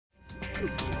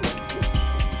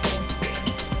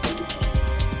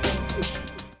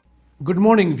Good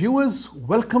morning, viewers.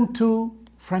 Welcome to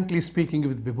Frankly Speaking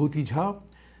with Vibhuti Jha.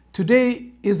 Today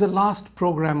is the last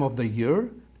program of the year,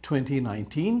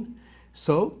 2019.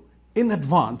 So, in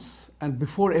advance and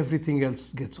before everything else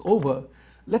gets over,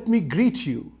 let me greet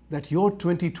you that your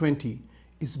 2020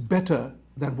 is better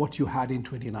than what you had in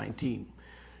 2019.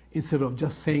 Instead of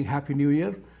just saying Happy New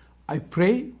Year, I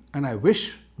pray and I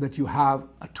wish that you have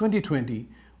a 2020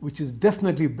 which is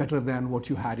definitely better than what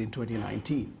you had in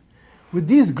 2019. With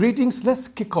these greetings, let's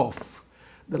kick off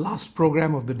the last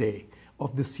program of the day,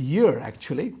 of this year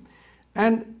actually,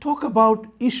 and talk about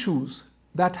issues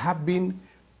that have been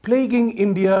plaguing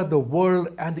India, the world,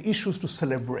 and the issues to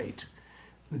celebrate.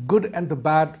 The good and the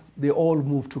bad, they all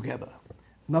move together.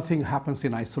 Nothing happens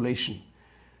in isolation.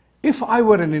 If I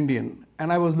were an Indian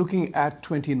and I was looking at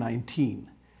 2019,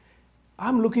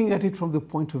 I'm looking at it from the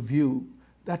point of view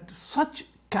that such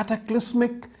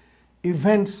cataclysmic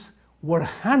events were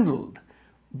handled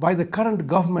by the current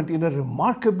government in a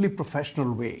remarkably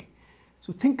professional way.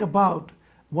 So think about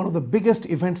one of the biggest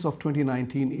events of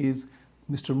 2019 is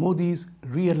Mr. Modi's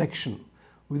re-election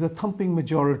with a thumping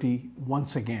majority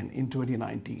once again in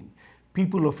 2019.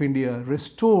 People of India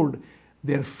restored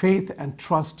their faith and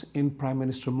trust in Prime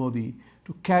Minister Modi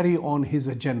to carry on his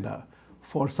agenda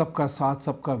for Sabka Saath,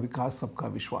 Sabka Vikas,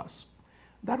 Sabka Vishwas.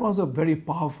 That was a very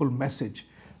powerful message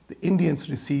the Indians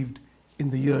received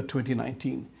in the year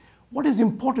 2019. What is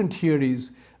important here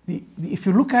is, if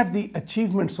you look at the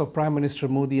achievements of Prime Minister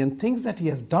Modi and things that he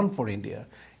has done for India,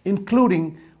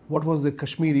 including what was the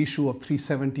Kashmir issue of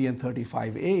 370 and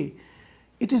 35A,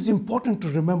 it is important to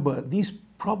remember these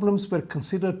problems were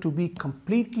considered to be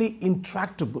completely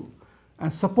intractable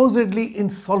and supposedly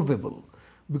insolvable,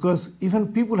 because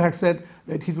even people had said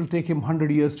that it will take him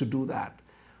 100 years to do that.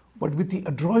 But with the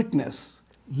adroitness,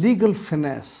 legal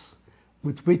finesse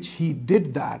with which he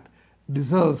did that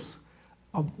deserves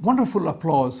a wonderful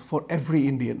applause for every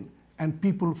Indian, and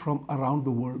people from around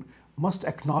the world must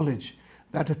acknowledge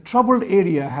that a troubled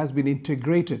area has been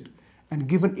integrated and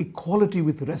given equality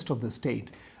with the rest of the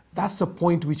state. That's a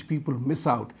point which people miss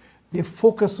out. They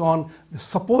focus on the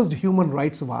supposed human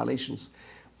rights violations,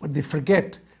 but they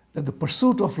forget that the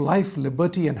pursuit of life,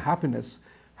 liberty, and happiness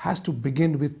has to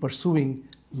begin with pursuing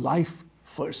life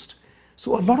first.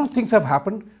 So a lot of things have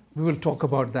happened. We will talk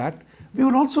about that. We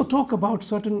will also talk about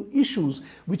certain issues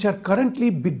which are currently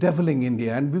bedeviling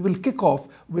India, and we will kick off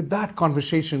with that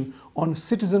conversation on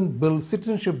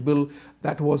citizenship bill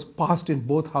that was passed in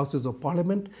both houses of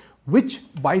parliament, which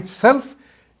by itself,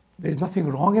 there is nothing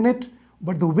wrong in it,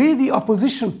 but the way the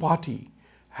opposition party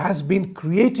has been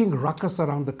creating ruckus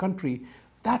around the country,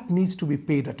 that needs to be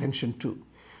paid attention to.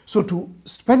 So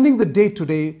spending the day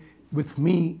today with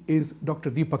me is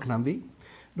Dr. Dipak Nandi.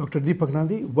 Dr. Dipak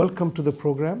Nandi, welcome to the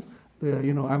program.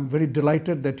 I'm very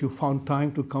delighted that you found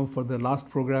time to come for the last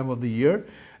program of the year.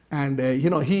 And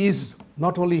he is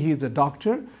not only he is a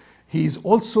doctor, he is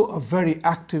also a very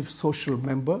active social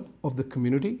member of the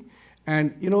community.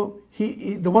 And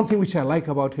the one thing which I like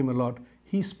about him a lot,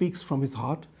 he speaks from his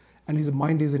heart and his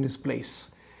mind is in his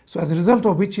place. So as a result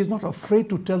of which, he's not afraid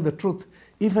to tell the truth,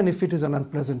 even if it is an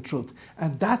unpleasant truth.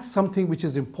 And that's something which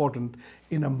is important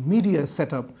in a media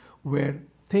setup where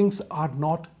things are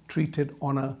not treated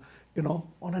on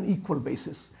an equal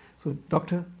basis. So,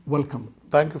 Doctor, welcome.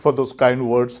 Thank you for those kind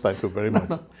words. Thank you very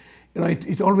much.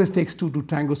 It always takes two to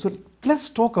tango. So let's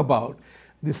talk about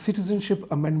the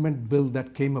Citizenship Amendment Bill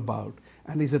that came about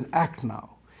and is an act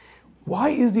now. Why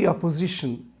is the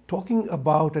opposition talking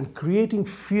about and creating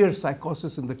fear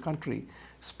psychosis in the country,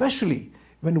 especially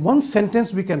when one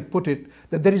sentence we can put it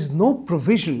that there is no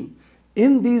provision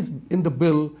in the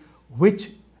bill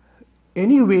which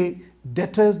anyway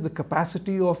deters the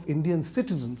capacity of Indian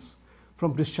citizens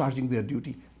from discharging their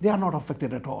duty? They are not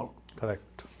affected at all.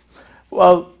 Correct.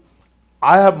 Well,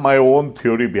 I have my own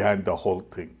theory behind the whole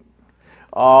thing.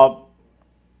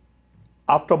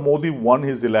 After Modi won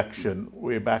his election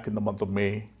way back in the month of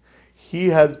May, he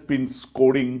has been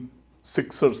scoring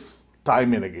sixers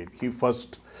time and again. He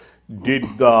first did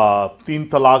the Teen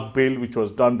Talaq bill, which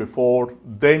was done before.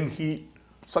 Then he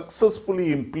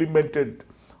successfully implemented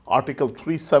Article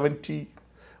 370,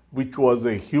 which was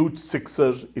a huge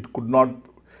sixer. It could not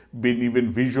been even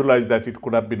visualized that it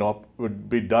could have been would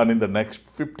be done in the next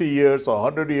 50 years or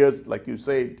 100 years, like you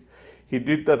said. He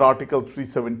did that Article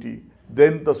 370.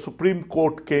 Then the Supreme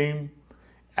Court came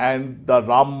and the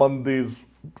Ram Mandir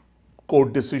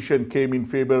court decision came in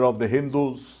favor of the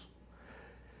Hindus.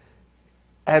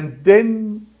 And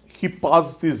then he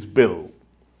passed this bill.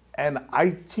 And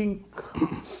I think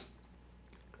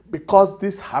because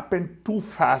this happened too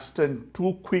fast and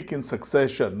too quick in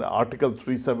succession, Article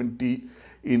 370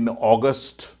 in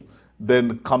August,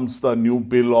 then comes the new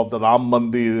bill of the Ram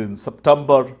Mandir in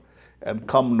September, and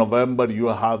come November you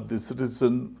have the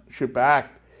Citizenship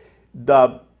Act.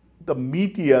 The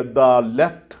media, the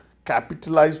left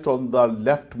capitalized on the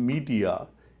left media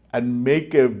and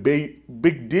make a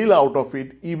big deal out of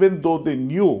it, even though they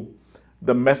knew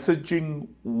the messaging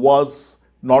was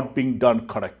not being done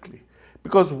correctly.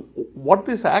 Because what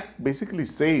this act basically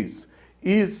says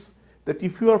is that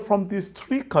if you are from these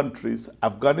three countries,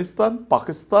 Afghanistan,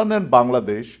 Pakistan and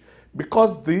Bangladesh,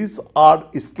 because these are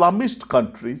Islamist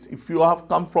countries, if you have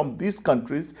come from these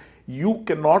countries, you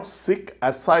cannot seek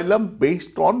asylum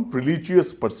based on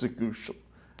religious persecution.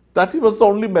 That was the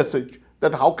only message,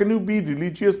 that how can you be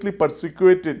religiously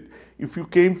persecuted if you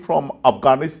came from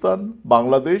Afghanistan,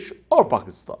 Bangladesh or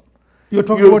Pakistan. You're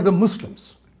talking about the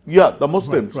Muslims. Yeah, the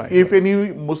Muslims. Right, if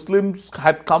any Muslims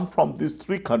had come from these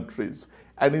three countries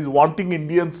and is wanting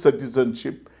Indian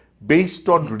citizenship based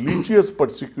on religious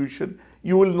persecution,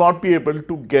 you will not be able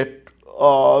to get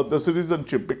the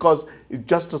citizenship because it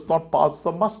just does not pass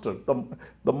the muster.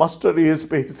 The muster is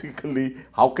basically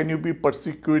how can you be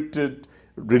persecuted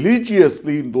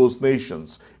religiously in those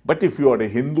nations. But if you are a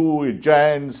Hindu, a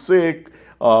Jain, Sikh,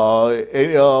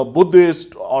 a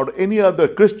Buddhist or any other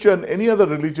Christian, any other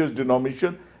religious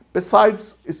denomination,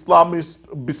 besides Islamist,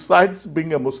 besides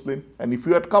being a Muslim, and if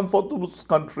you had come from those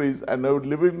countries and are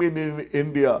living in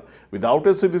India without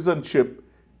a citizenship,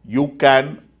 you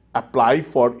can apply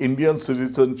for Indian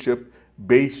citizenship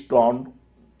based on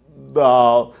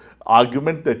the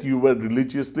argument that you were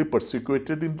religiously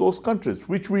persecuted in those countries,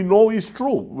 which we know is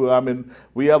true. I mean,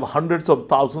 we have hundreds of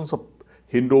thousands of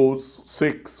Hindus,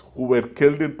 Sikhs who were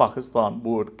killed in Pakistan,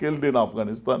 who were killed in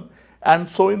Afghanistan, and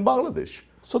so in Bangladesh.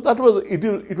 So that was,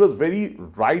 it was very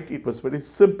right, it was very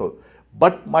simple.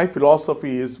 But my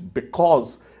philosophy is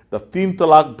because the Teen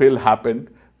Talaq bill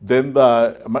happened, then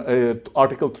the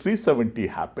Article 370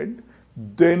 happened,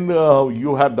 then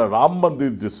you had the Ram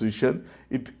Mandir decision,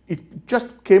 it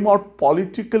just came out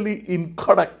politically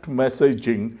incorrect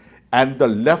messaging, and the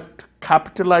left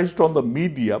capitalized on the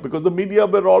media because the media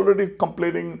were already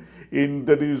complaining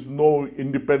there is no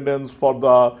independence for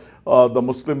the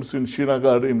Muslims in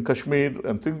Srinagar, in Kashmir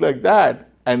and things like that,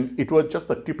 and it was just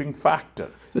a tipping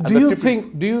factor. So do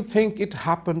you think it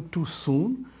happened too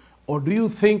soon, or do you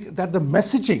think that the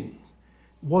messaging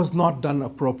was not done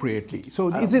appropriately? So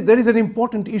there is an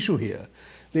important issue here.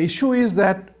 The issue is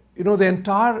that the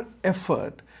entire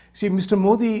effort. See, Mr.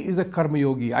 Modi is a karma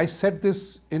yogi. I said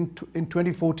this in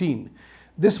 2014.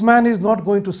 This man is not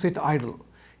going to sit idle.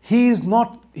 He's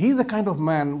the kind of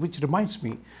man which reminds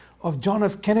me of John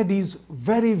F. Kennedy's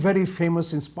very, very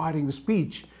famous inspiring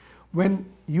speech when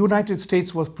United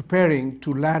States was preparing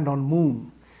to land on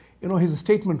moon. His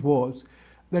statement was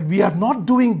that we are not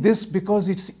doing this because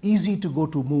it's easy to go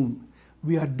to moon.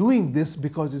 We are doing this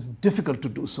because it's difficult to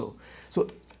do so. So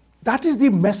that is the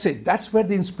message. That's where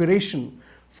the inspiration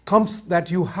comes,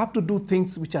 that you have to do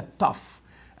things which are tough.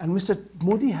 And Mr.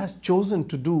 Modi has chosen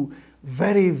to do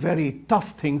very, very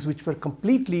tough things which were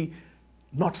completely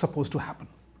not supposed to happen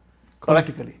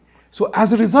politically. So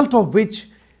as a result of which,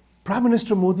 Prime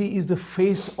Minister Modi is the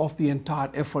face of the entire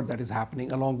effort that is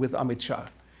happening along with Amit Shah.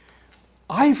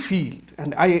 I feel,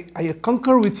 and I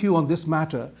concur with you on this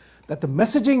matter, that the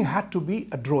messaging had to be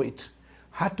adroit,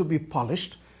 had to be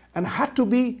polished, and had to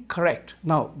be correct.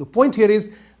 Now, the point here is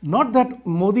not that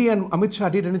Modi and Amit Shah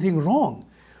did anything wrong,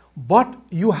 but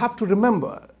you have to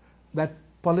remember that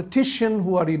politicians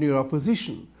who are in your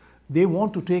opposition, they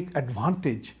want to take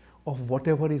advantage of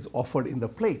whatever is offered in the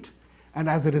plate. And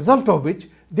as a result of which,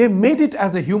 they made it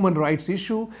as a human rights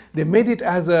issue, they made it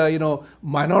as a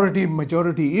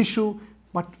minority-majority issue,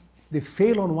 but they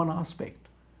fail on one aspect,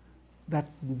 that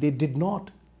they did not.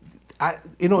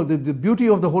 The beauty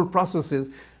of the whole process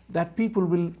is that people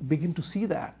will begin to see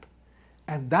that.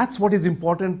 And that's what is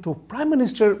important. So Prime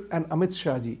Minister and Amit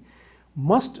Shah ji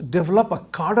must develop a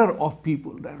cadre of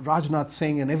people, that Rajnath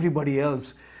Singh and everybody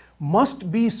else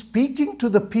must be speaking to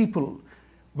the people.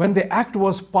 When the act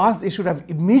was passed, they should have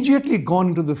immediately gone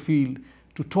into the field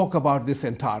to talk about this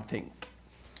entire thing.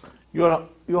 You're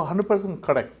 100%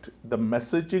 correct. The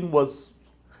messaging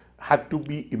had to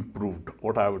be improved,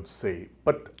 what I would say.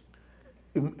 But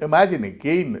imagine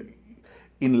again,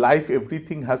 in life,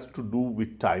 everything has to do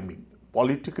with timing.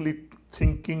 Politically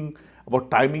thinking about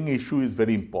timing issue is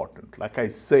very important. Like I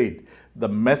said, the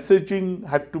messaging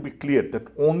had to be clear that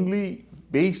only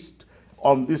based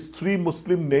on these three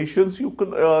Muslim nations, you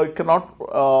cannot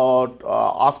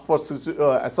ask for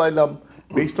asylum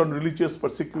based on religious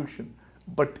persecution.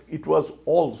 but it was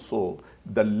also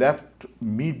the left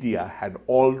media had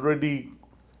already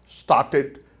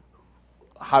started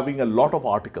having a lot of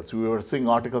articles. We were seeing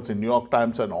articles in New York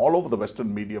Times and all over the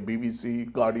Western media,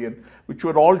 BBC, Guardian, which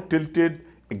were all tilted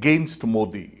against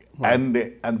Modi. Right.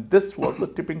 And this was the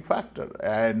tipping factor.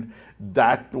 And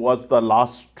that was the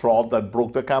last straw that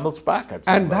broke the camel's back.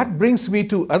 And that brings me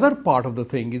to other part of the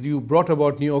thing. Is you brought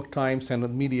about New York Times and the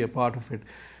media part of it,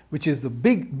 which is the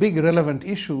big relevant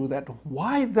issue that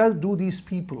why do these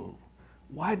people,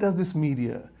 why does this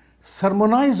media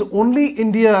sermonize only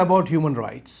India about human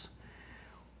rights?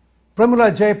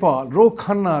 Pramila Jayapal, Ro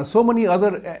Khanna, so many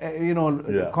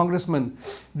other congressmen,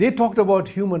 they talked about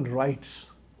human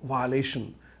rights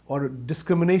violation or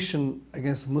discrimination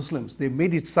against Muslims. They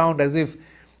made it sound as if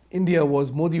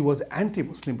Modi was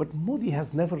anti-Muslim, but Modi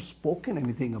has never spoken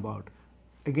anything about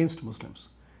against Muslims.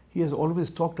 He has always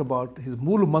talked about his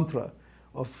mool mantra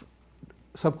of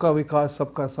Sabka Vikas,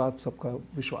 Sabka Saath, Sabka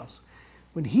Vishwas.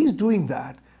 When he's doing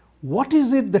that, what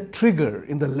is it the trigger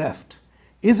in the left?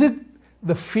 Is it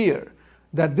the fear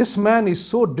that this man is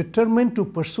so determined to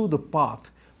pursue the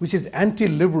path which is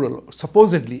anti-liberal,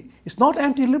 supposedly? It's not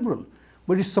anti-liberal,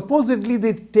 but it's supposedly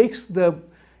that takes the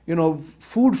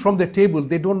food from the table.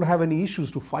 They don't have any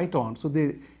issues to fight on, so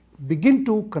they begin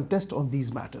to contest on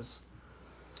these matters.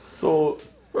 So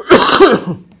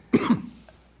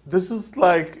this is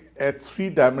like a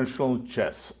three-dimensional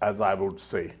chess, as I would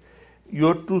say. You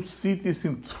have to see this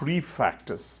in three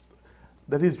factors.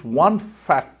 There is one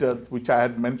factor which I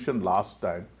had mentioned last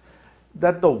time,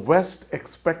 that the West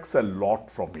expects a lot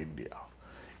from India.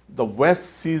 The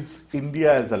West sees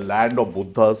India as a land of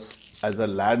Buddhas, as a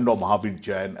land of Mahavir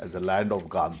Jain, as a land of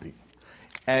Gandhi.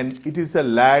 And it is a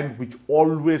land which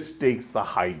always takes the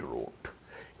high road.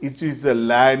 It is a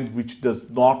land which does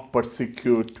not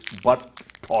persecute but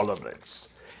tolerates.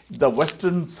 The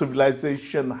Western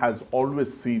civilization has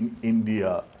always seen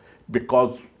India,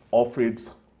 because of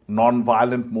its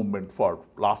non-violent movement for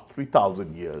last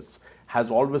 3,000 years,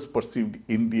 has always perceived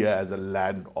India as a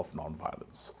land of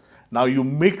non-violence. Now you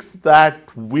mix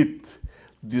that with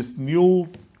this new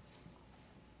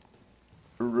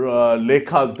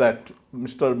lekhas that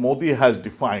Mr. Modi has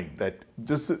defined, that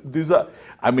these are,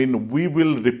 we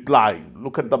will reply.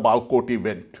 Look at the Balkot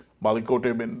event,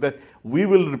 that we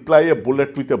will reply a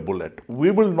bullet with a bullet.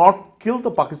 We will not kill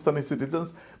the Pakistani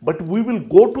citizens, but we will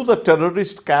go to the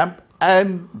terrorist camp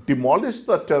and demolish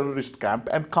the terrorist camp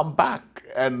and come back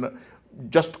and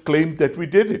just claim that we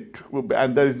did it.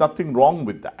 And there is nothing wrong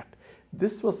with that.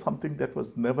 This was something that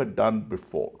was never done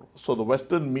before. So the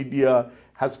Western media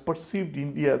has perceived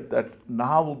India that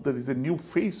now there is a new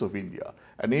face of India,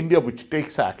 an India which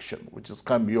takes action, which is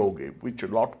Karma Yoga, which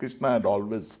Lord Krishna had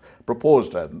always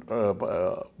proposed, and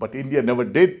but India never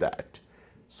did that.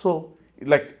 So,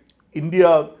 like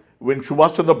India, when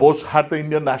Subhash Chandra Bose had the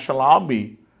Indian National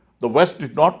Army, the West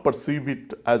did not perceive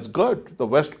it as good. The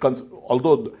West,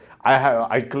 although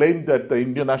I claim that the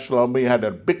Indian National Army had a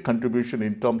big contribution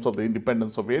in terms of the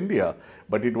independence of India,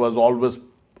 but it was always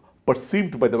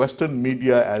perceived by the Western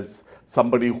media as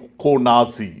somebody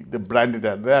co-Nazi. They branded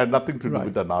it. They had nothing to do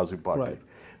with the Nazi party. Right.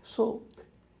 So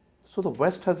the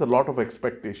West has a lot of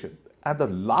expectation. And the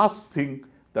last thing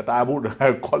that I would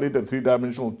call it a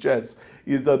three-dimensional chess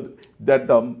is that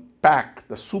the PAC,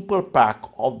 the super PAC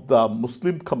of the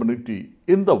Muslim community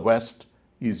in the West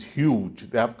is huge.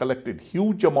 They have collected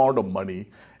huge amount of money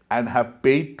and have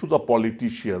paid to the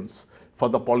politicians, for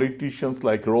the politicians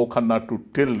like Ro Khanna to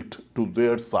tilt to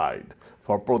their side,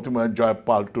 for Pramila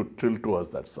Jayapal to tilt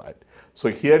towards that side. So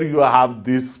here you have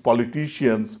these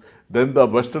politicians, then the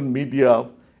Western media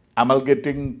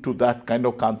amalgamating to that kind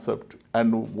of concept,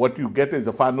 and what you get is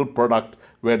a final product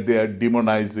where they are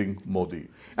demonizing Modi.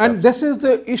 And this is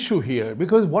the issue here,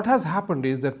 because what has happened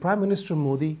is that Prime Minister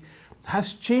Modi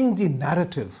has changed the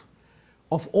narrative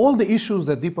of all the issues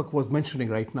that Dipak was mentioning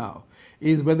right now,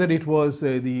 is whether it was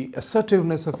the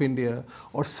assertiveness of India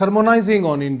or sermonizing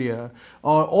on India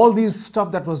or all these stuff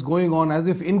that was going on, as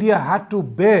if India had to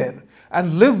bear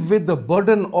and live with the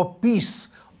burden of peace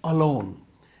alone.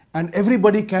 And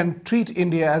everybody can treat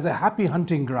India as a happy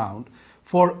hunting ground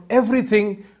for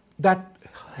everything that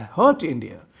hurt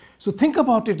India. So think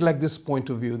about it like this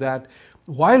point of view, that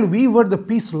while we were the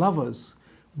peace lovers,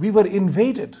 we were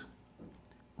invaded.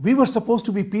 We were supposed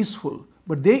to be peaceful,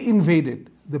 but they invaded.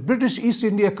 The British East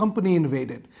India Company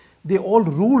invaded. They all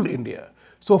ruled India.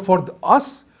 So for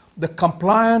us, the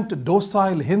compliant,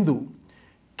 docile Hindu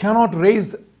cannot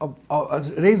raise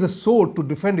a sword to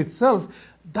defend itself.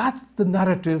 That's the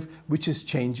narrative which is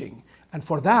changing. And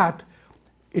for that,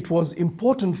 it was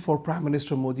important for Prime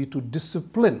Minister Modi to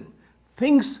discipline.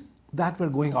 Things that were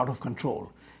going out of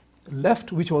control.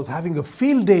 Left, which was having a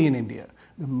field day in India,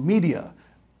 the media,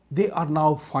 they are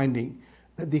now finding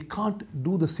that they can't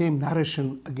do the same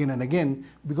narration again and again,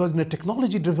 because in a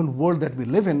technology-driven world that we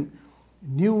live in,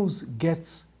 news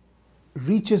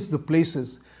reaches the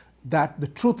places that the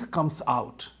truth comes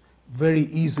out very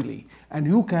easily. And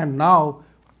you can now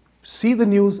see the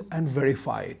news and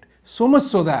verify it. So much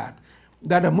so that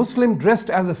a Muslim dressed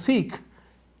as a Sikh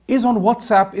is on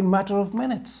WhatsApp in a matter of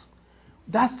minutes.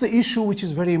 That's the issue which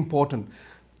is very important.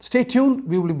 Stay tuned.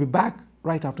 We will be back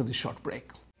right after this short break.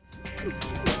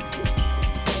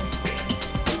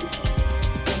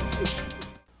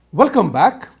 Welcome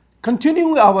back.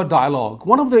 Continuing our dialogue,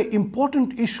 one of the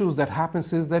important issues that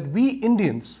happens is that we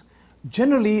Indians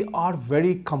generally are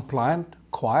very compliant,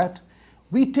 quiet.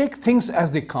 We take things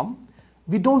as they come.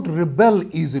 We don't rebel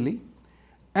easily.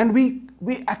 And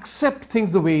we accept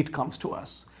things the way it comes to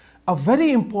us. A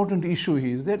very important issue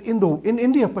is that in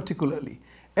India particularly,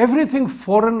 everything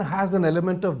foreign has an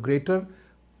element of greater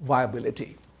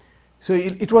viability. So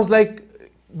it was like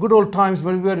good old times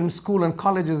when we were in school and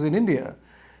colleges in India.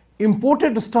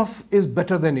 Imported stuff is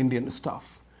better than Indian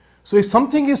stuff. So if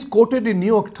something is quoted in New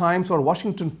York Times or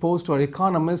Washington Post or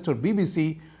Economist or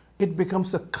BBC, it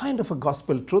becomes a kind of a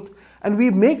gospel truth, and we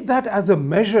make that as a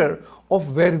measure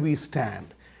of where we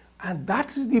stand. And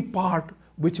that is the part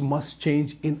which must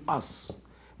change in us,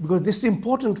 because this is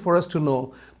important for us to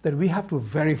know that we have to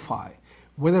verify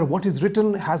whether what is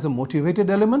written has a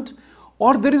motivated element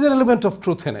or there is an element of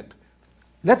truth in it.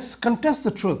 Let's contest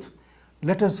the truth.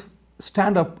 Let us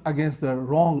stand up against the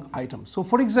wrong items. So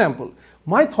for example,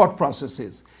 my thought process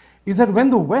is that when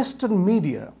the Western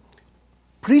media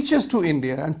preaches to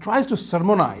India and tries to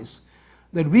sermonize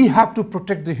that we have to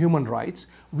protect the human rights,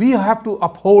 we have to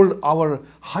uphold our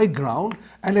high ground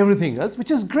and everything else,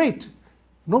 which is great.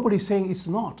 Nobody's saying it's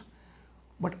not.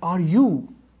 But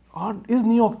is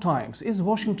New York Times, is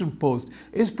Washington Post,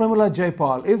 is Pramila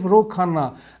Jayapal, is Ro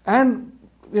Khanna, and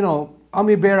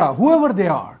Ami Bera, whoever they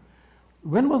are,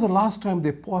 when was the last time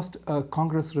they passed a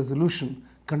Congress resolution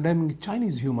condemning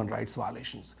Chinese human rights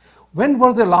violations? When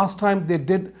was the last time they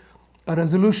did a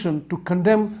resolution to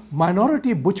condemn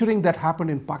minority butchering that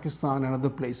happened in Pakistan and other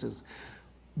places?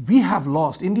 We have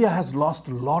lost, India has lost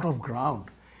a lot of ground.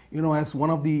 As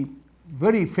one of the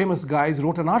very famous guys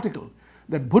wrote an article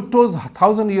that Bhutto's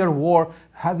 1,000-year war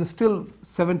has still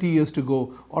 70 years to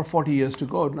go or 40 years to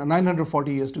go,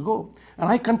 940 years to go. And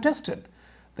I contested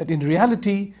that in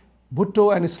reality,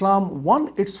 Bhutto and Islam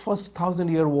won its first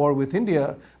 1,000-year war with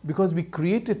India because we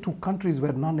created two countries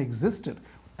where none existed,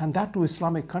 and that two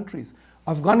Islamic countries.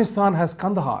 Afghanistan has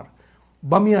Kandahar,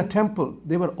 Bamia Temple,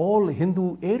 they were all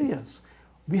Hindu areas.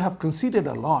 We have conceded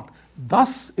a lot.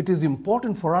 Thus, it is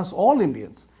important for us, all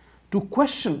Indians, to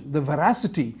question the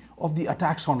veracity of the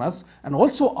attacks on us and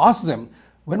also ask them,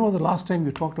 when was the last time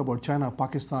you talked about China,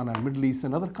 Pakistan, and Middle East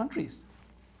and other countries?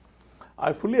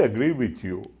 I fully agree with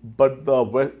you, but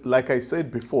like I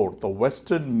said before, the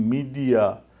Western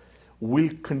media will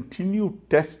continue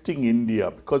testing India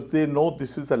because they know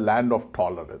this is a land of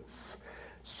tolerance.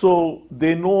 So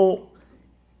they know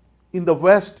in the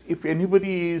West, if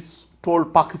anybody is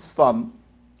told Pakistan,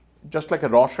 just like a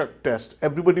Rorschach test,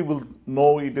 everybody will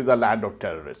know it is a land of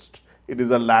terrorists. It is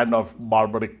a land of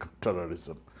barbaric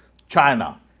terrorism.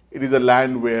 China, it is a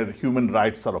land where human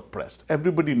rights are oppressed.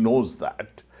 Everybody knows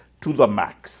that to the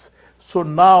max. So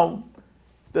now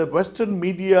the Western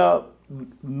media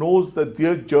knows that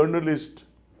their journalists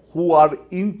who are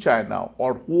in China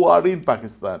or who are in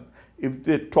Pakistan, if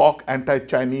they talk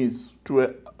anti-Chinese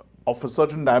of a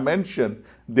certain dimension,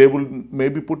 they will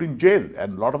maybe put in jail,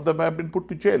 and a lot of them have been put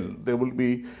to jail. They will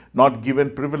be not given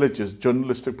privileges,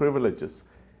 journalistic privileges.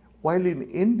 While in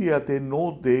India, they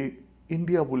know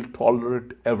India will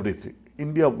tolerate everything.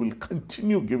 India will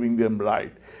continue giving them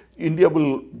right. India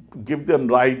will give them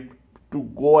right to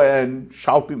go and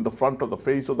shout in the front of the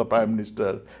face of the Prime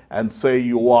Minister and say,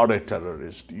 you are a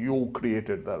terrorist, you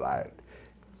created the riot.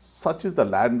 Such is the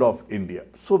land of India.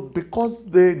 So because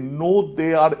they know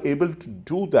they are able to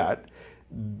do that,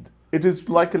 it is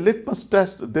like a litmus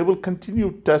test. They will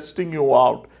continue testing you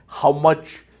out how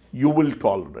much you will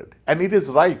tolerate. And it is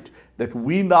right that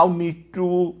we now need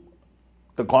to,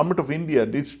 the government of India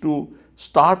needs to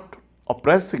start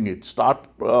oppressing it, start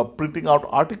printing out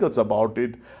articles about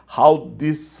it, how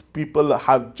these people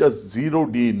have just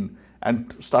zeroed in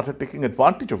and started taking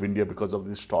advantage of India because of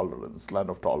this tolerance, land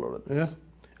of tolerance. Yeah.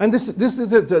 And this is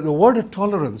the word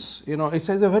tolerance, it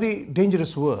says a very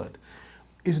dangerous word.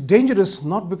 It's dangerous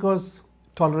not because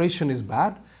toleration is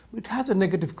bad, it has a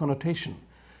negative connotation.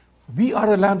 We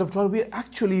are a land of tolerance.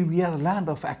 We are a land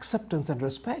of acceptance and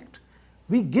respect.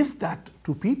 We give that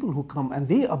to people who come and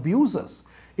they abuse us.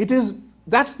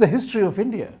 That's the history of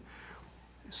India.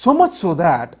 So much so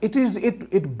that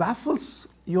it baffles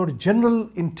your general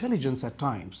intelligence at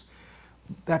times.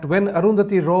 That when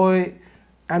Arundhati Roy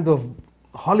and the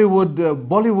Hollywood,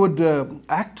 Bollywood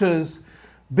actors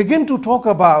begin to talk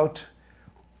about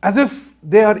as if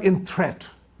they are in threat,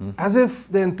 as if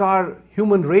the entire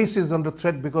human race is under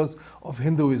threat because of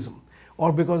Hinduism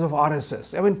or because of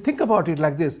RSS. I mean, think about it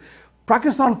like this.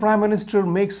 Pakistan Prime Minister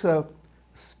makes a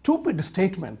stupid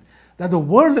statement that the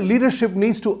world leadership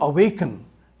needs to awaken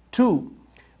to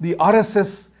the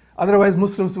RSS, otherwise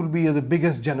Muslims will be the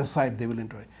biggest genocide they will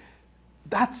enjoy.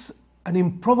 That's an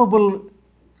improbable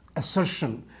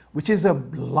assertion, which is a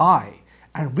lie,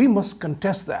 and we must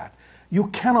contest that. You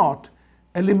cannot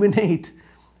eliminate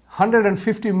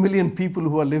 150 million people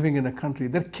who are living in a country.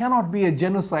 There cannot be a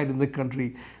genocide in the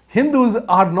country. Hindus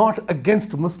are not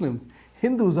against Muslims.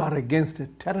 Hindus are against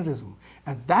terrorism.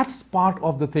 And that's part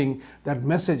of the thing that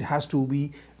messaging has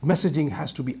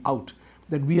to be out.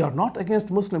 That we are not against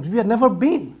Muslims. We have never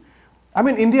been. I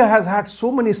mean, India has had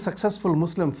so many successful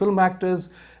Muslim film actors,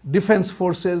 defense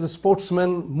forces,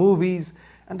 sportsmen, movies,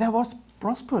 and they have all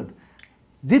prospered.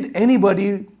 Did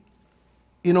anybody,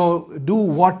 do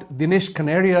what Dinesh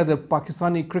Kanaria, the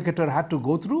Pakistani cricketer, had to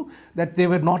go through? That they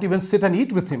would not even sit and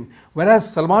eat with him.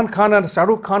 Whereas Salman Khan and Shah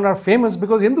Rukh Khan are famous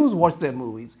because Hindus watch their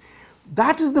movies.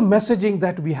 That is the messaging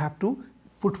that we have to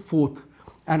put forth.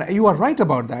 And you are right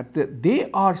about that. They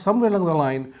are somewhere along the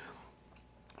line,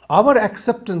 our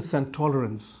acceptance and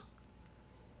tolerance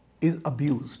is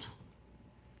abused.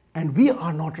 And we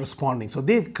are not responding. So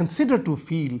they consider to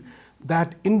feel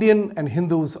that Indian and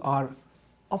Hindus are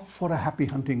up for a happy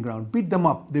hunting ground. Beat them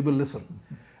up, they will listen.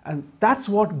 And that's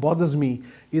what bothers me,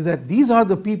 is that these are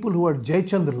the people who are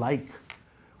Jaichand-like.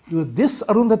 This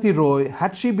Arundhati Roy,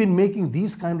 had she been making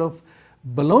these kind of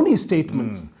baloney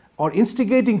statements or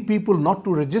instigating people not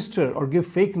to register or give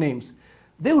fake names,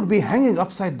 they would be hanging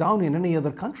upside down in any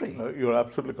other country. You're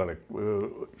absolutely correct.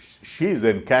 She is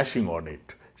encashing on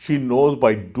it. She knows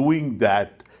by doing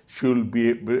that, she will be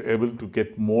able to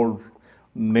get more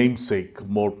namesake,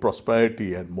 more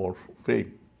prosperity and more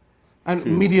fame. And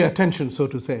media attention, so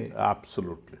to say.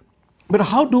 Absolutely. But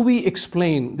how do we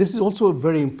explain, this is also a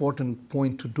very important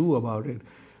point to do about it,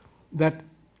 that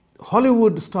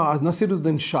Hollywood stars,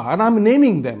 Nasiruddin Shah, and I'm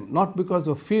naming them, not because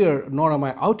of fear, nor am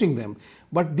I outing them,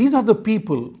 but these are the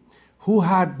people who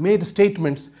had made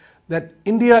statements that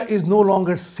India is no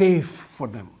longer safe for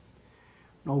them.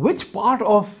 Now, which part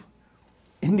of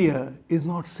India is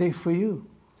not safe for you?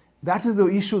 That is the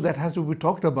issue that has to be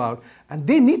talked about, and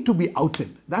they need to be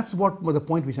outed. That's what the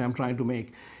point which I'm trying to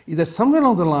make, is that somewhere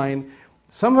along the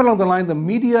line, the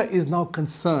media is now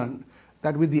concerned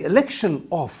that with the election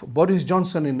of Boris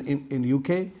Johnson in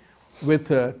UK,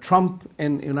 with Trump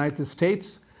in United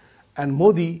States, and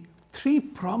Modi, three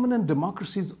prominent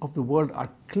democracies of the world are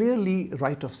clearly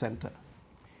right of center.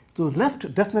 So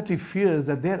left definitely fears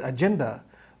that their agenda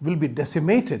will be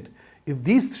decimated if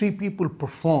these three people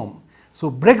perform. So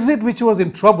Brexit, which was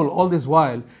in trouble all this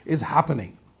while, is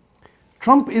happening.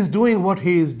 Trump is doing what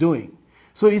he is doing.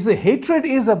 So is the hatred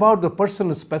is about the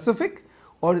person specific,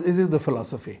 or is it the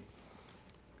philosophy?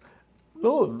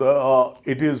 No,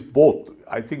 it is both.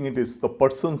 I think it is the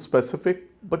person specific.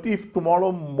 But if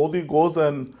tomorrow Modi goes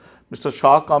and Mr.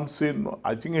 Shah comes in,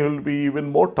 I think it will be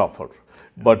even more tougher.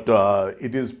 But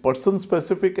it is person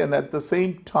specific, and at the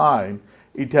same time,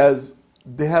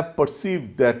 they have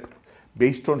perceived that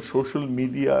based on social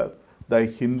media, the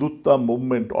Hindutva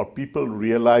movement, or people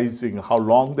realizing how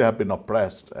long they have been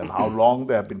oppressed and how long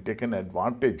they have been taken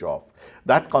advantage of,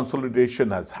 that consolidation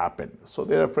has happened. So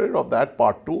they're afraid of that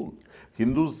part too.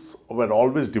 Hindus were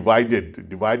always divide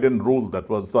and rule. That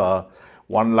was the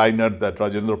one-liner that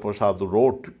Rajendra Prasad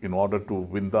wrote in order to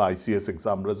win the ICS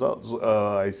exam results.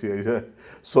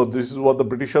 So this is what the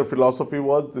Britisher philosophy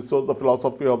was. This was the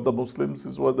philosophy of the Muslims.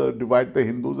 This was the divide the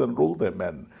Hindus and rule them.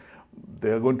 And they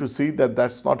are going to see that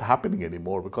that's not happening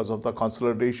anymore because of the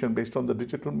consolidation based on the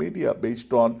digital media,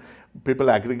 based on people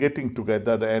aggregating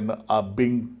together and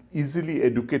being easily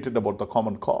educated about the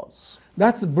common cause.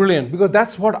 That's brilliant, because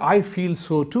that's what I feel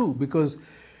so too, because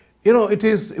it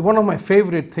is one of my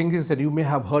favorite things that you may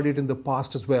have heard it in the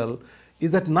past as well,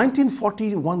 is that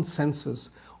 1941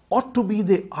 census ought to be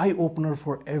the eye-opener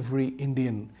for every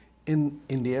Indian in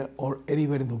India or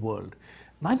anywhere in the world.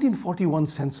 1941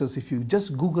 census, if you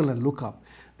just Google and look up,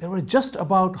 there were just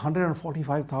about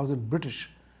 145,000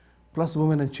 British, plus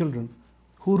women and children,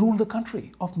 who ruled the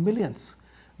country of millions.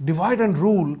 Divide and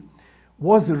rule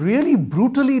was really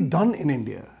brutally done in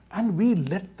India, and we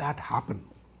let that happen.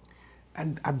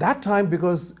 And at that time,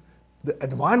 because the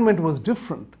environment was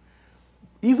different.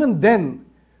 Even then,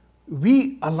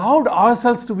 we allowed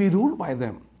ourselves to be ruled by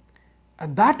them.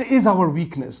 And that is our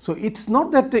weakness. So it's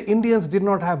not that the Indians did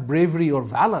not have bravery or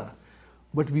valor,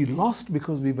 but we lost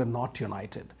because we were not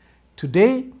united.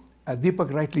 Today, as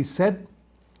Dipak rightly said,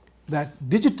 that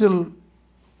digital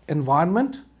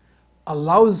environment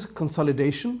allows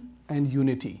consolidation and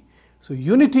unity. So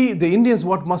unity, the Indians,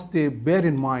 what must they bear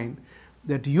in mind?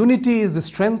 That unity is the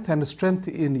strength, and the strength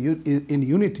in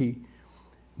unity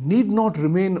need not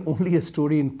remain only a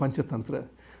story in Panchatantra.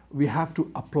 We have to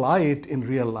apply it in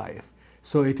real life.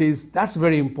 So that's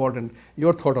very important.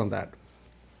 Your thought on that?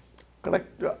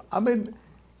 Correct. I mean,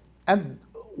 and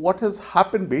what has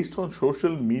happened based on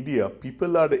social media,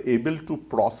 people are able to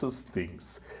process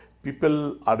things.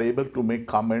 People are able to make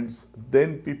comments.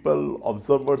 Then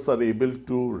observers are able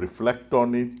to reflect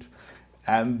on it.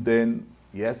 And then,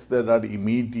 yes, there are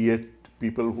immediate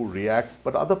people who react,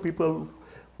 but other people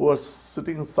who are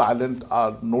sitting silent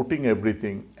are noting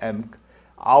everything. And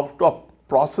out of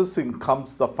processing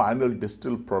comes the final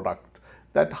distilled product.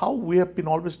 That how we have been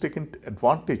always taken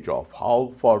advantage of,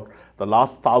 how for the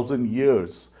last 1,000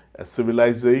 years, a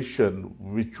civilization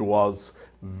which was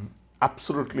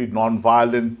absolutely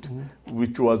non-violent,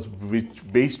 which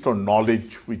based on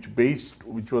knowledge, which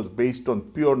was based on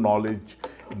pure knowledge.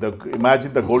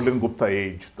 Imagine the Golden Gupta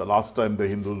age, the last time the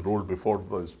Hindus ruled before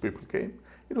those people came.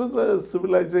 It was a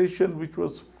civilization which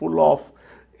was full of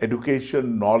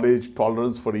education, knowledge,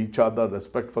 tolerance for each other,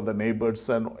 respect for the neighbors,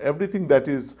 and everything that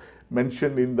is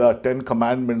mentioned in the 10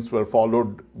 commandments were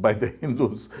followed by the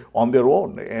Hindus on their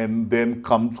own. And then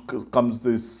comes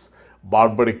this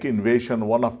barbaric invasion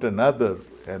one after another,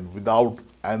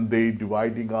 and they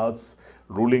dividing us,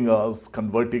 ruling us,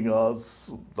 converting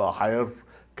us, the higher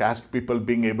caste people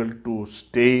being able to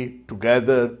stay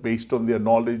together based on their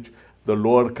knowledge. The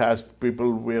lower caste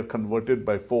people were converted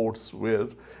by force, were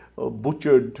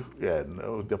butchered, and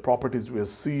their properties were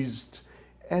seized.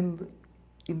 And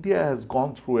India has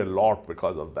gone through a lot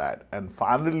because of that. And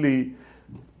finally,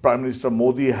 Prime Minister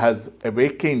Modi has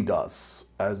awakened us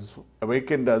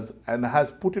and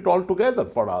has put it all together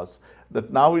for us,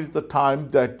 that now is the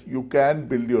time that you can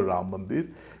build your Ram Mandir,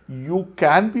 you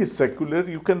can be secular,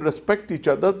 you can respect each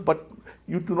other, but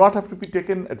you do not have to be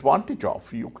taken advantage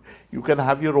of. You can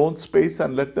have your own space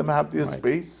and let them have their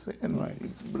space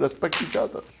and respect each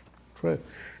other. Right.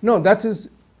 No, that is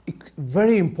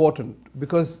very important,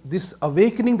 because this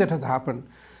awakening that has happened,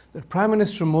 that Prime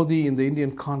Minister Modi in the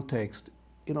Indian context,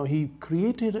 he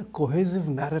created a cohesive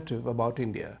narrative about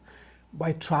India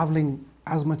by traveling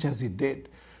as much as he did.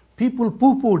 People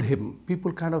poo-pooed him.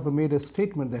 People kind of made a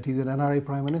statement that he's an NRI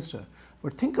Prime Minister.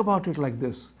 But think about it like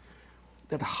this,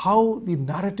 that how the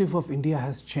narrative of India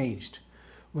has changed.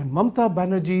 When Mamata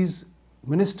Banerjee's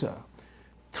minister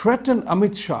threatened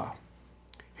Amit Shah,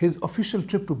 his official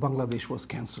trip to Bangladesh was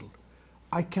cancelled.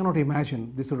 I cannot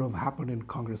imagine this would have happened in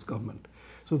Congress government.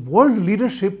 So world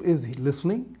leadership is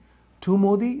listening to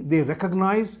Modi. They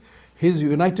recognize his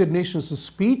United Nations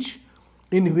speech,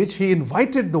 in which he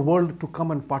invited the world to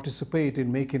come and participate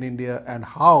in Make in India, and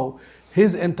how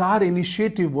his entire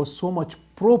initiative was so much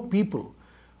pro-people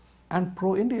and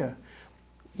pro-India.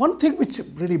 One thing which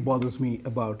really bothers me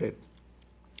about it,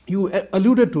 you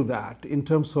alluded to that in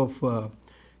terms of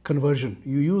conversion.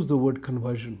 You use the word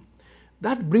conversion.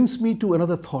 That brings me to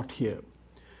another thought here.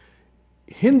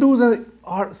 Hindus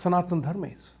are Sanatan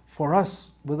Dharmis. For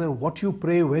us, whether what you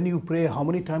pray, when you pray, how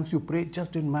many times you pray, it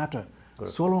just didn't matter.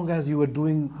 Correct. So long as you were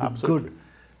doing the good,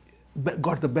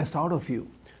 got the best out of you.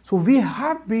 So we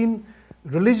have been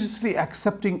religiously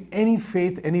accepting any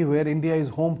faith anywhere. India is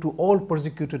home to all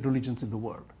persecuted religions in the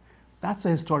world. That's a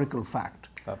historical fact.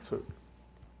 Absolutely.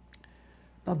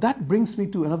 Now that brings me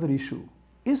to another issue.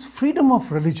 Is freedom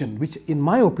of religion, which in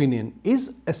my opinion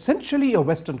is essentially a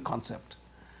Western concept.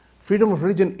 Freedom of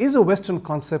religion is a Western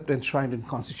concept enshrined in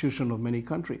constitution of many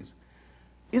countries.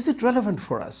 Is it relevant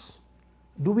for us?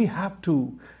 Do we have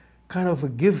to kind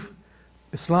of give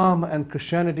Islam and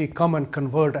Christianity come and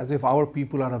convert as if our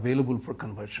people are available for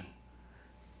conversion?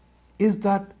 Is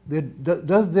there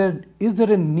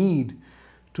a need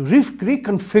to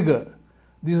reconfigure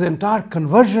this entire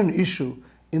conversion issue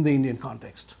in the Indian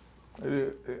context?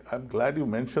 I'm glad you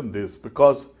mentioned this,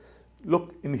 because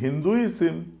look, in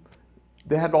Hinduism,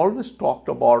 they had always talked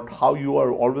about how you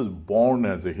are always born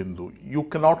as a Hindu. You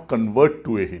cannot convert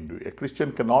to a Hindu. A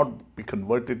Christian cannot be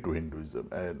converted to Hinduism.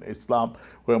 And Islam,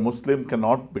 where a Muslim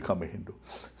cannot become a Hindu.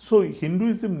 So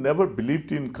Hinduism never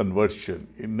believed in conversion.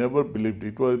 It never believed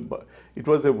it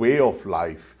was a way of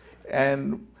life.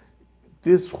 And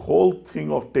this whole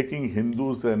thing of taking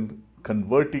Hindus and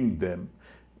converting them,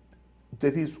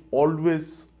 there is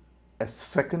always a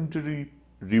secondary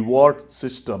reward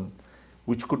system,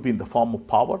 which could be in the form of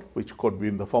power, which could be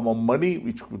in the form of money,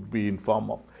 which could be in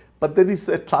form of, but there is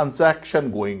a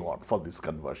transaction going on for this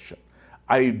conversion.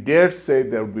 I dare say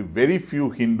there will be very few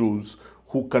Hindus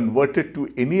who converted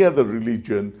to any other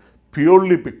religion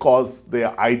purely because they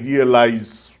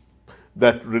idealize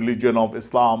that religion of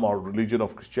Islam or religion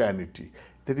of Christianity.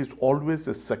 There is always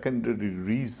a secondary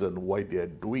reason why they are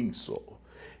doing so.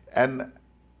 And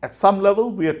at some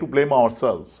level, we have to blame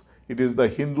ourselves. It is the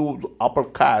Hindu upper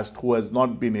caste who has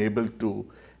not been able to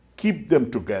keep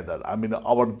them together. I mean,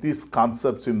 these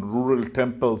concepts in rural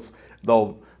temples,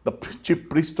 the chief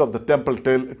priest of the temple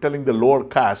telling the lower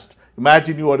caste,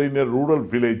 imagine you are in a rural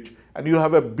village and you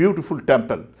have a beautiful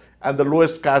temple, and the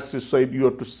lowest caste is saying you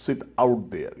have to sit out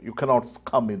there. You cannot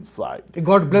come inside.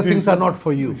 God's blessings are not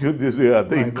for you.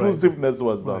 The inclusiveness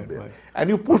was not there. Right. And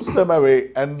you push them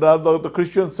away. And the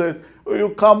Christian says, oh, you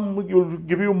come, we'll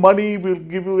give you money, we'll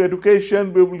give you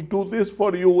education, we will do this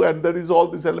for you. And there is all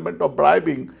this element of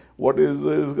bribing, what is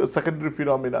a secondary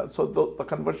phenomena. So the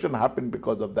conversion happened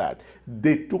because of that.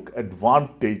 They took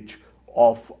advantage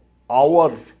of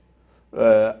our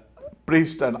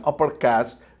priest and upper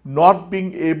caste not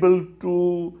being able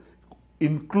to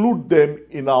include them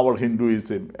in our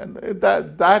Hinduism, and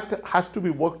that has to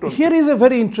be worked on. Here is a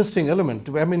very interesting element.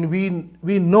 I mean,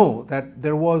 we know that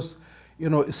there was,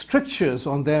 strictures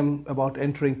on them about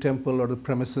entering temple or the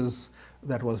premises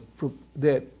that was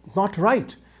they're not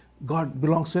right. God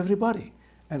belongs to everybody,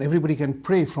 and everybody can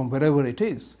pray from wherever it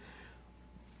is.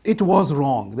 It was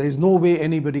wrong. There is no way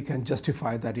anybody can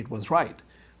justify that it was right.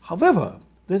 However,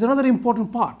 there's another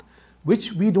important part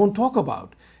which we don't talk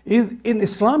about, is in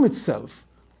Islam itself,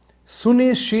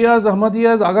 Sunnis, Shias,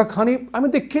 Ahmadiyas, Aga Khani, I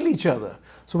mean, they kill each other.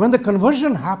 So when the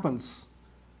conversion happens,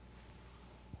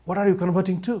 what are you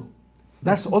converting to?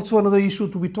 That's also another issue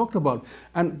to be talked about.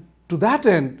 And to that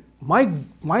end, my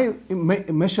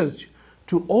message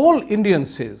to all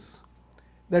Indians is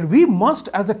that we must,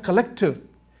 as a collective,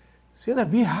 say that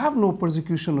we have no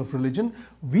persecution of religion,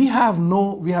 we have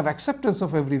acceptance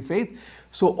of every faith.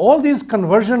 So all these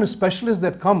conversion specialists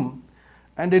that come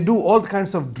and they do all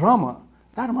kinds of drama,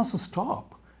 that must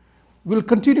stop. We'll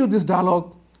continue this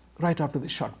dialogue right after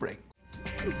this short break.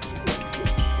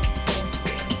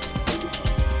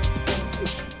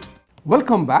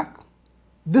 Welcome back.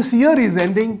 This year is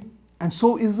ending and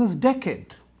so is this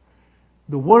decade.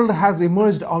 The world has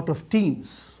emerged out of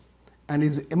teens and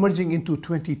is emerging into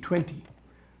 2020.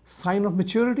 Sign of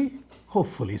maturity?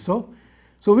 Hopefully so.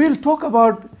 So we'll talk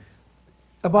about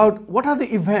what are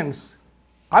the events,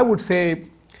 I would say,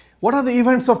 what are the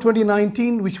events of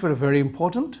 2019 which were very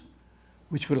important,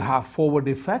 which will have forward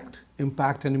effect,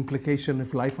 impact and implication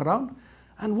of life around,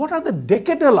 and what are the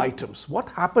decadal items, what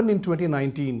happened in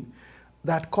 2019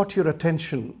 that caught your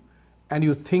attention and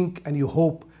you think and you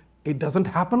hope it doesn't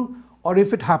happen, or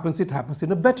if it happens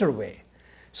in a better way.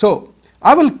 So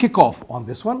I will kick off on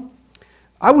this one.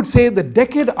 I would say the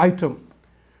decade item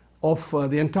of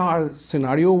the entire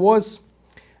scenario was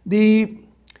the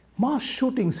mass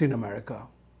shootings in America.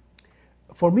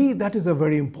 For me, that is a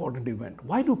very important event.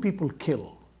 Why do people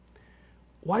kill?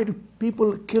 Why do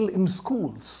people kill in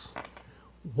schools?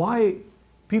 Why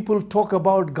people talk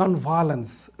about gun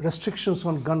violence, restrictions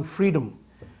on gun freedom?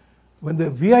 When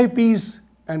the VIPs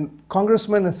and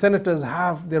congressmen and senators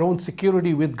have their own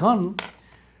security with gun,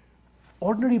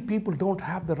 ordinary people don't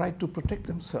have the right to protect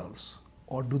themselves,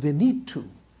 or do they need to?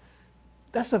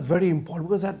 That's a very important,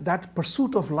 because that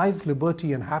pursuit of life,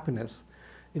 liberty and happiness,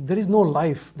 if there is no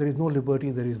life, there is no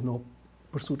liberty, there is no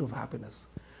pursuit of happiness.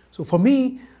 So for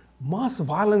me, mass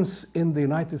violence in the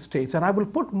United States, and I will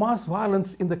put mass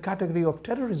violence in the category of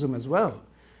terrorism as well,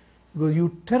 because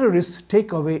you terrorists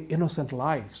take away innocent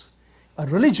lives. A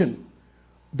religion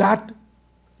that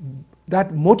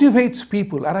motivates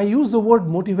people, and I use the word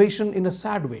motivation in a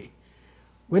sad way,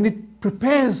 when it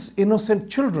prepares innocent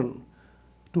children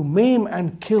to maim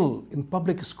and kill in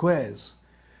public squares,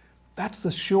 that's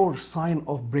a sure sign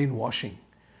of brainwashing.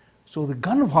 So the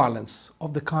gun violence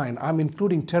of the kind, I'm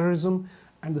including terrorism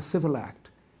and the Civil Act.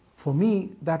 For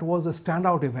me, that was a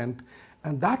standout event,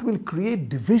 and that will create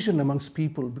division amongst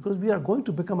people, because we are going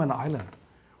to become an island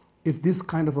if this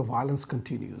kind of a violence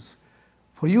continues.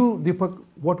 For you, Dipak,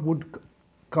 what would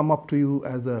come up to you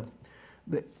as the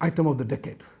item of the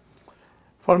decade?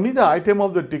 For me, the item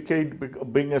of the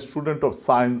decade, being a student of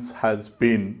science, has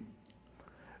been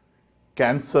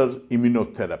cancer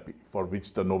immunotherapy, for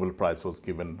which the Nobel Prize was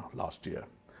given last year.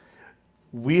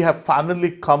 We have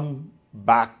finally come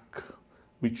back,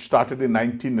 which started in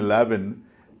 1911,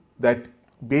 that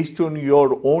based on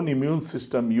your own immune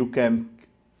system, you can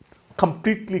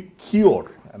completely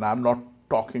cure, and I'm not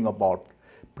talking about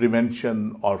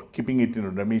prevention or keeping it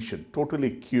in remission,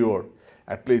 totally cure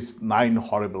at least 9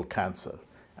 horrible cancer.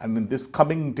 And in this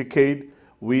coming decade,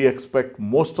 we expect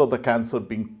most of the cancer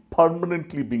being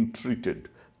permanently being treated,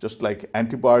 just like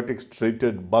antibiotics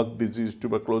treated bug disease,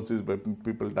 tuberculosis, where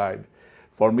people died.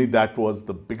 For me, that was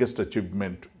the biggest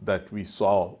achievement that we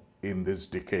saw in this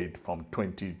decade from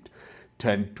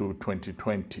 2010 to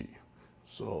 2020.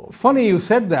 So funny you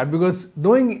said that, because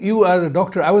knowing you as a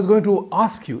doctor, I was going to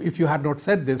ask you, if you had not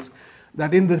said this,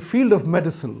 that in the field of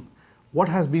medicine, what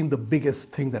has been the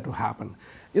biggest thing that will happen?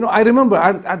 You know, I remember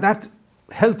that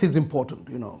health is important,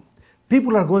 you know.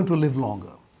 People are going to live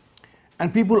longer,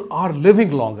 and people are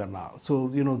living longer now.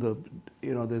 So, you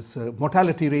know, this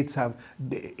mortality rates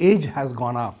the age has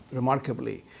gone up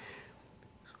remarkably.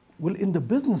 Well, in the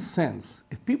business sense,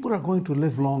 if people are going to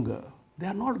live longer, they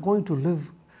are not going to live.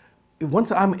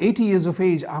 Once I'm 80 years of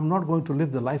age, I'm not going to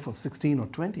live the life of 16 or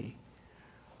 20.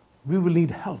 We will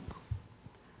need help.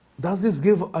 Does this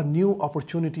give a new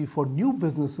opportunity for new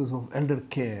businesses of elder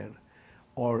care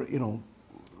or, you know,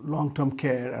 long-term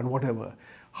care and whatever?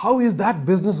 How is that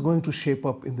business going to shape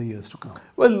up in the years to come?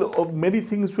 well, many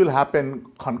things will happen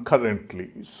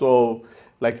concurrently. So,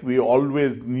 like we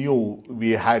always knew,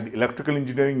 we had electrical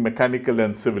engineering, mechanical,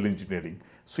 and civil engineering.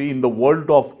 So, in the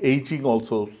world of aging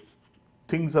also,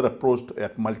 things are approached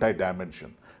at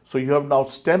multi-dimension. So you have now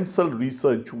stem cell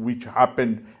research which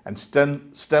happened, and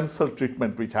stem cell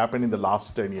treatment which happened in the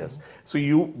last 10 years. So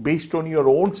you, based on your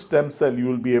own stem cell, you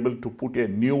will be able to put a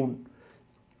new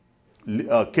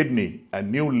kidney, a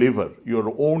new liver,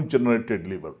 your own generated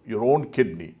liver, your own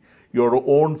kidney, your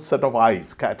own set of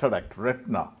eyes, cataract,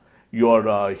 retina,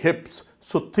 your hips.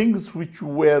 So things which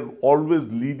were always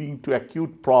leading to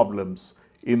acute problems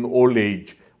in old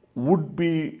age would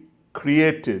be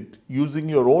created using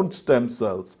your own stem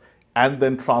cells and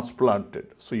then transplanted.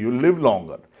 So you live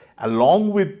longer.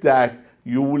 Along with that,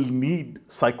 you will need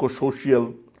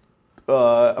psychosocial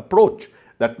approach.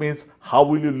 That means, how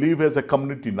will you live as a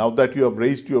community now that you have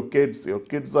raised your kids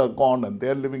are gone and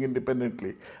they're living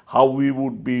independently? How we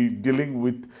would be dealing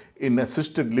with in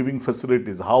assisted living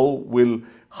facilities? How will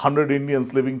 100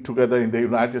 Indians living together in the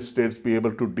United States be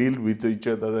able to deal with each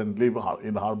other and live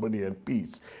in harmony and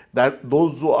peace?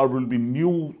 Those will be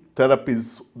new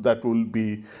therapies that will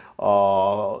be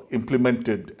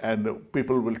implemented, and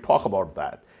people will talk about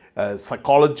that.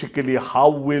 Psychologically, how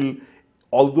will,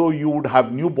 although you would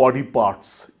have new body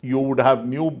parts, you would have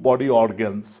new body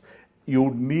organs, you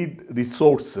would need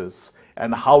resources,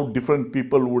 and how different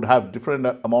people would have different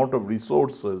amount of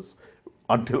resources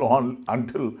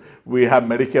until we have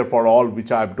Medicare for all,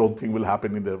 which I don't think will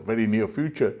happen in the very near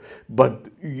future. But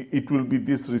it will be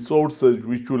these resources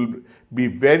which will be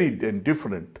varied and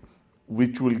different,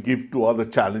 which will give to other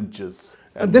challenges.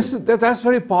 And that's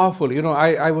very powerful. You know,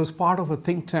 I was part of a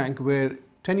think tank where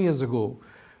 10 years ago,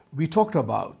 we talked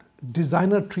about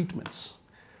designer treatments.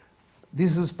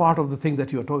 This is part of the thing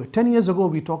that you are talking. 10 years ago,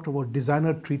 we talked about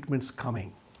designer treatments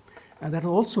coming. And that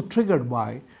was also triggered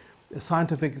by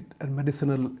scientific and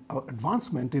medicinal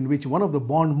advancement, in which one of the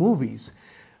Bond movies,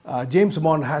 James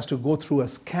Bond has to go through a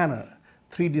scanner,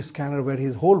 3D scanner, where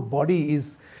his whole body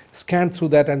is scanned through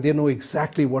that, and they know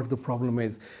exactly what the problem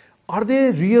is. Are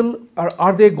they real, or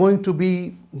are they going to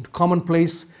be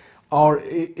commonplace, or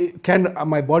can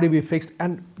my body be fixed?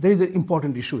 And there is an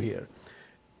important issue here.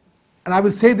 And I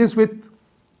will say this with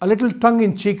a little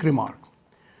tongue-in-cheek remark.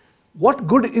 What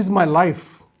good is my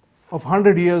life of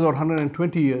 100 years or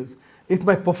 120 years if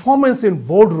my performance in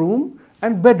boardroom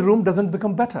and bedroom doesn't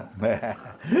become better?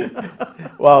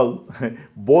 Well,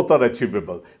 both are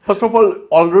achievable. First of all,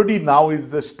 already now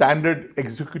is the standard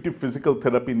executive physical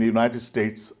therapy in the United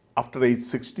States. After age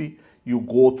 60, you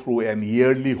go through an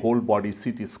yearly whole body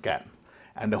CT scan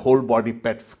and a whole body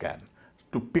PET scan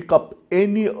to pick up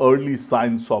any early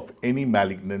signs of any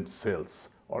malignant cells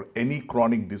or any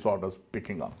chronic disorders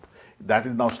picking up. That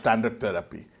is now standard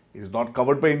therapy. It is not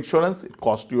covered by insurance. It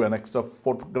costs you an extra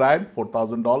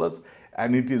 $4,000,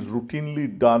 and it is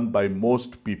routinely done by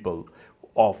most people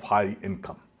of high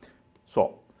income.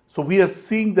 So we are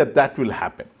seeing that will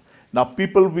happen. Now,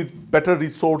 people with better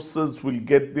resources will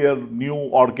get their new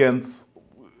organs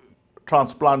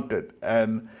transplanted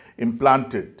and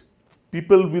implanted.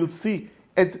 People will see.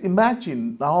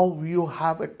 Imagine now you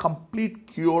have a complete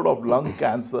cure of lung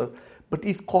cancer, but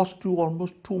it costs you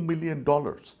almost $2 million.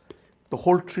 The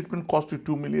whole treatment costs you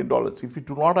 $2 million. If you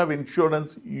do not have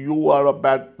insurance, you are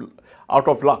out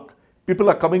of luck. People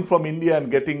are coming from India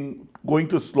and going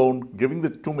to Sloan, giving the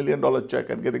 $2 million check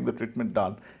and getting the treatment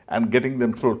done and getting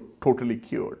them totally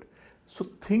cured. So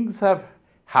things have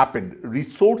happened.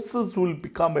 Resources will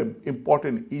become an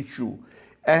important issue,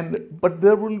 but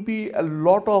there will be a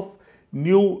lot of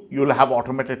new. You'll have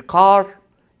automated car.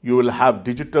 You will have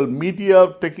digital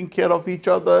media taking care of each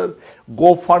other.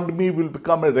 GoFundMe will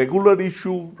become a regular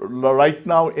issue. Right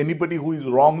now, anybody who is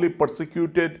wrongly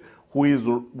persecuted,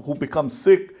 who becomes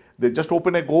sick, they just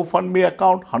open a GoFundMe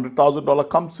account, $100,000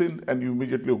 comes in, and you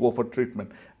immediately go for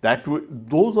treatment.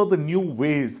 Those are the new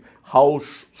ways how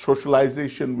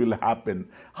socialization will happen,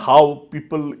 how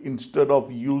people, instead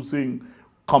of using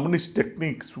communist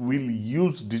techniques, will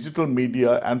use digital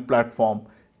media and platform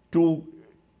to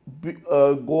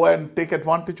go and take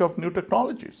advantage of new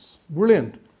technologies.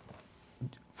 Brilliant.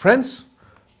 Friends,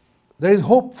 there is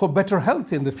hope for better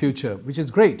health in the future, which is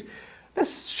great.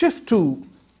 Let's shift to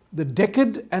the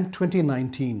decade and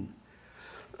 2019.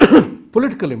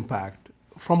 Political impact.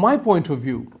 From my point of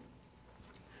view,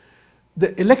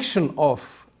 the election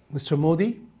of Mr.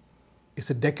 Modi is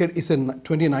in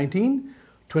 2019.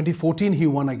 2014, he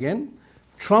won again.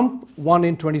 Trump won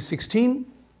in 2016.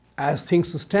 As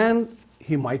things stand,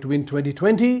 he might win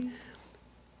 2020.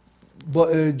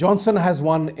 Johnson has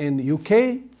won in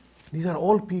UK. These are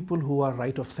all people who are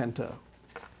right of center.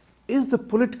 Is the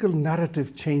political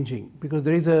narrative changing? Because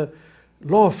there is a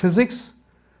law of physics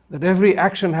that every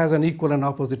action has an equal and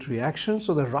opposite reaction.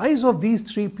 So the rise of these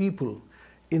three people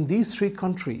in these three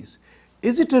countries,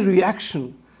 is it a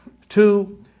reaction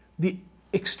to the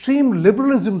extreme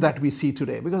liberalism that we see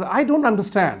today? Because I don't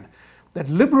understand that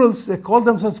liberals, they call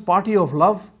themselves party of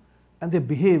love and they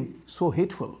behave so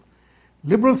hateful.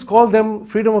 Liberals call them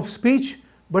freedom of speech,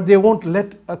 but they won't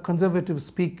let a conservative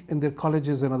speak in their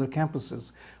colleges and other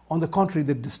campuses. On the contrary,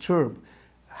 they disturb.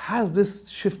 Has this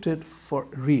shifted for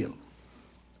real?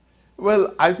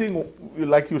 Well, I think,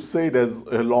 like you say, there's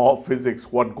a law of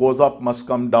physics. What goes up must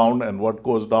come down, and what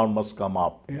goes down must come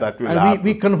up. Yeah. That will and happen.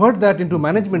 we convert that into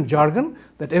management jargon,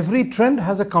 that every trend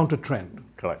has a counter trend.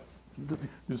 Correct.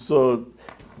 So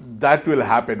that will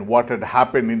happen. What had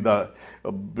happened in the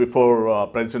before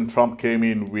President Trump came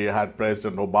in, we had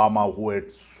President Obama, who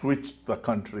had switched the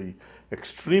country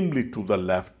extremely to the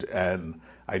left, and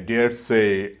I dare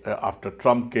say after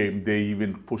Trump came, they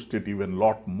even pushed it even a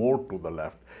lot more to the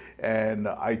left. And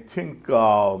I think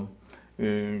you're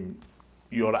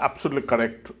absolutely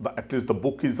correct. At least the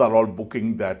bookies are all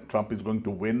booking that Trump is going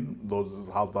to win. Those is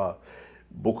how the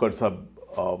bookers have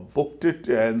booked it,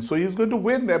 and so he's going to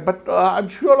win. But I'm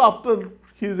sure after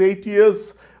his 8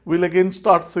 years, we'll again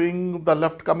start seeing the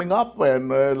left coming up,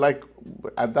 and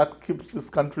and that keeps this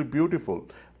country beautiful.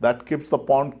 That keeps the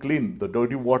pond clean. The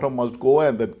dirty water must go,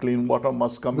 and then clean water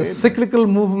must come in. The cyclical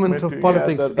movement of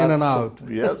politics in and out.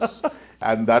 Yes,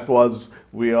 and that was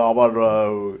our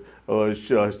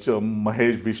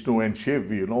Mahesh, Vishnu, and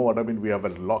Shiv. You know what I mean? We have a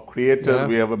law creator,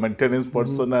 we have a maintenance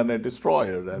person, and a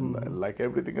destroyer, and like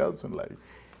everything else in life.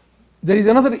 There is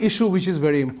another issue which is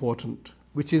very important,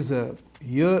 which is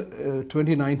year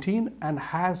 2019 and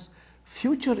has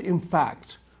future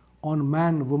impact on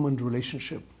man-woman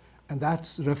relationship, and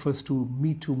that refers to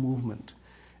Me Too movement.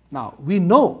 Now, we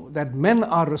know that men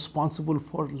are responsible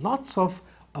for lots of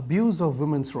abuse of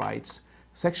women's rights,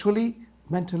 sexually,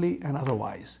 mentally, and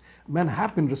otherwise. Men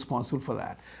have been responsible for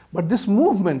that. But this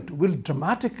movement will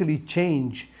dramatically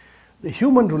change the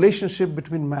human relationship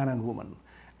between man and woman.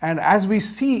 And as we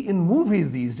see in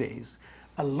movies these days,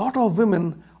 a lot of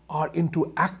women are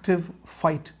into active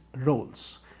fight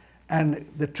roles. And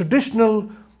the traditional,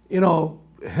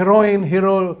 heroine,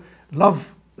 hero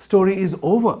love story is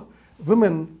over.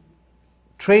 Women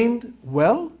trained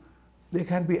well, they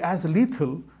can be as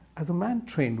lethal as a man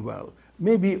trained well.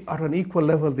 Maybe at an equal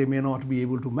level, they may not be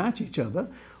able to match each other,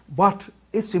 but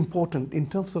it's important in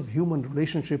terms of human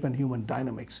relationship and human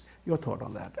dynamics. Your thought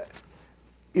on that?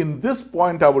 In this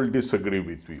point, I will disagree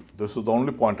with you. This is the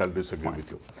only point I'll disagree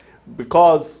with you.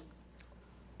 Because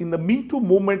in the Me Too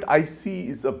movement, I see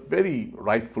is a very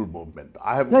rightful movement.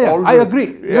 I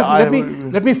agree.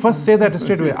 Let me first say that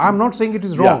straight away. I'm not saying it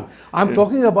is wrong. I'm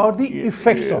talking about the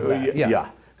effects of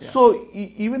that. So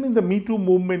even in the Me Too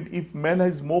movement, if men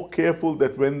is more careful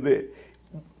that when they,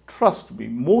 trust me,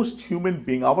 most human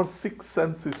being, our sixth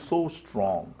sense is so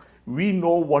strong. We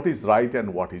know what is right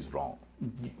and what is wrong.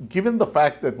 Given the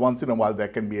fact that once in a while there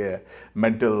can be a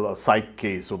mental psych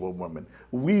case of a woman,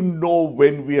 we know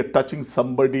when we are touching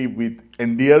somebody with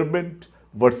endearment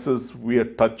versus we are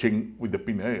touching with the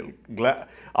pineal gland.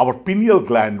 Our pineal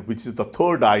gland, which is the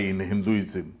third eye in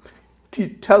Hinduism,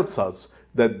 tells us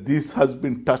that this has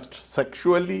been touched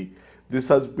sexually, this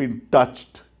has been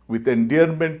touched with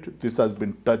endearment, this has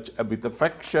been touched with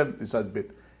affection, this has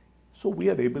been. So we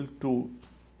are able to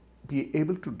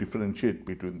differentiate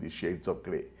between these shades of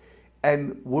gray.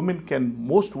 and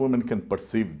most women can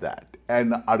perceive that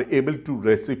and are able to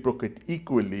reciprocate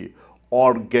equally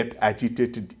or get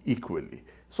agitated equally.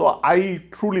 So I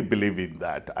truly believe in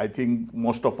that. I think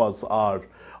most of us are,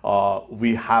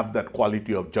 we have that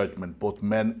quality of judgment, both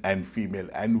men and female.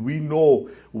 And we know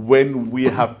when we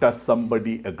have touched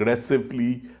somebody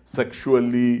aggressively,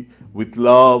 sexually, with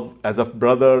love, as a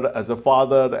brother, as a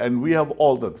father, and we have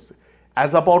all that.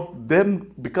 As about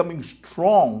them becoming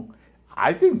strong,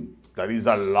 I think there is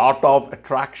a lot of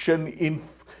attraction in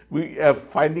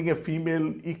finding a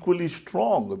female equally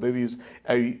strong. There is,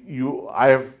 I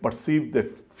have perceived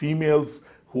that females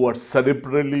who are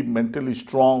cerebrally, mentally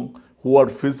strong, who are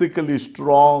physically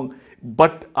strong,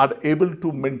 but are able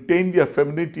to maintain their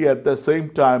femininity at the same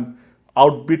time,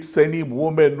 outbids any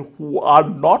women who are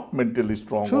not mentally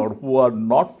strong or who are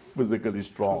not physically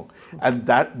strong. And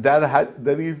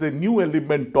there is a new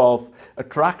element of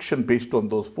attraction based on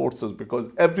those forces, because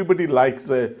everybody likes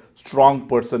a strong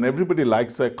person, everybody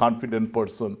likes a confident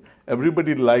person,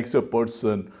 everybody likes a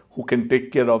person who can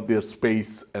take care of their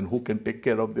space and who can take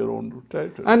care of their own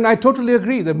territory. And I totally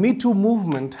agree. The Me Too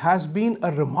movement has been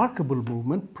a remarkable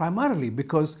movement, primarily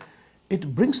because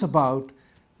it brings about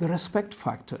the respect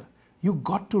factor. You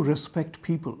got to respect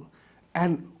people.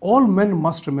 And all men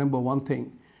must remember one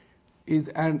thing, is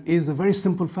a very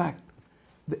simple fact.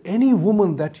 Any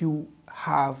woman that you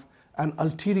have an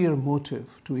ulterior motive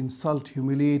to insult,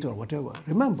 humiliate, or whatever,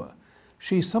 remember,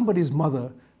 she is somebody's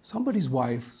mother, somebody's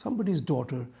wife, somebody's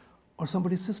daughter, or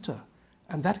somebody's sister.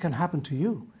 And that can happen to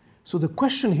you. So the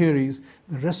question here is,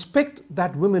 the respect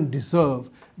that women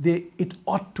deserve, it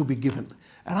ought to be given.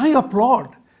 And I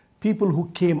applaud people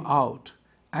who came out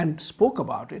and spoke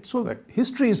about it. So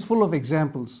history is full of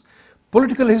examples.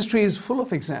 Political history is full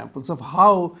of examples of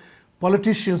how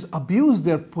politicians abuse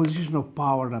their position of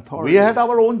power and authority. We had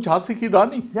our own Jhansi Ki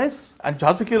Rani. Yes. And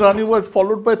Jhansi Ki Rani was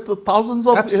followed by thousands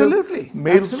of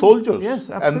male soldiers. Yes,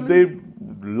 absolutely. And they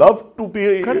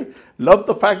loved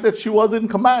the fact that she was in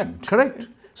command. Correct.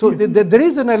 So there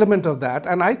is an element of that,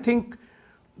 and I think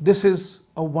this is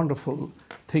a wonderful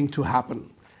thing to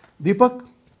happen. Dipak,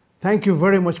 thank you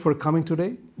very much for coming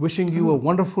today. Wishing you a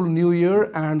wonderful new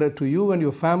year, and to you and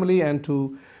your family, and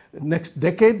to next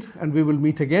decade, and we will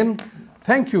meet again.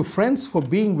 Thank you, friends, for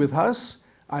being with us.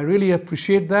 I really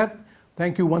appreciate that.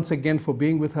 Thank you once again for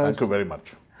being with us. Thank you very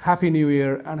much. Happy New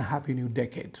Year and a happy new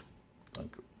decade.